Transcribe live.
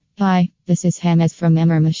Hi, this is Hamas from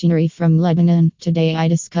Emmer Machinery from Lebanon. Today I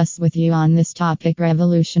discuss with you on this topic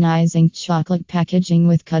revolutionizing chocolate packaging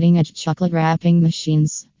with cutting-edge chocolate wrapping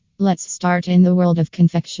machines. Let's start in the world of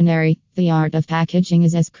confectionery. The art of packaging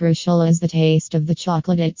is as crucial as the taste of the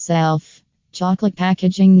chocolate itself. Chocolate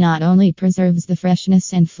packaging not only preserves the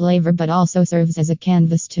freshness and flavor but also serves as a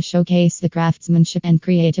canvas to showcase the craftsmanship and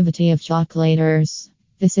creativity of chocolaters.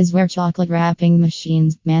 This is where chocolate wrapping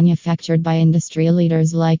machines, manufactured by industry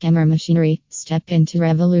leaders like Emmer Machinery, step in to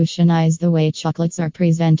revolutionize the way chocolates are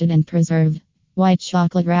presented and preserved. Why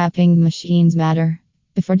chocolate wrapping machines matter.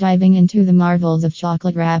 Before diving into the marvels of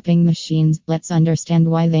chocolate wrapping machines, let's understand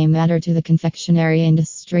why they matter to the confectionery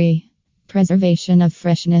industry. Preservation of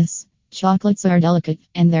freshness. Chocolates are delicate,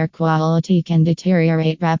 and their quality can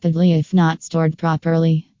deteriorate rapidly if not stored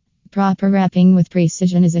properly. Proper wrapping with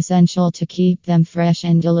precision is essential to keep them fresh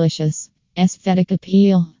and delicious. Aesthetic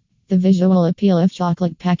appeal. The visual appeal of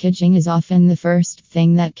chocolate packaging is often the first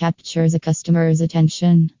thing that captures a customer's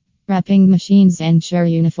attention. Wrapping machines ensure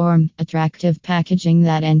uniform, attractive packaging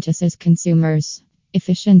that entices consumers.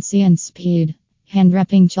 Efficiency and speed. Hand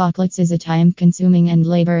wrapping chocolates is a time-consuming and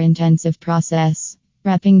labor-intensive process.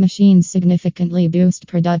 Wrapping machines significantly boost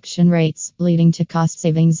production rates, leading to cost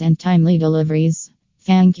savings and timely deliveries.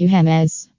 Thank you, Hamas.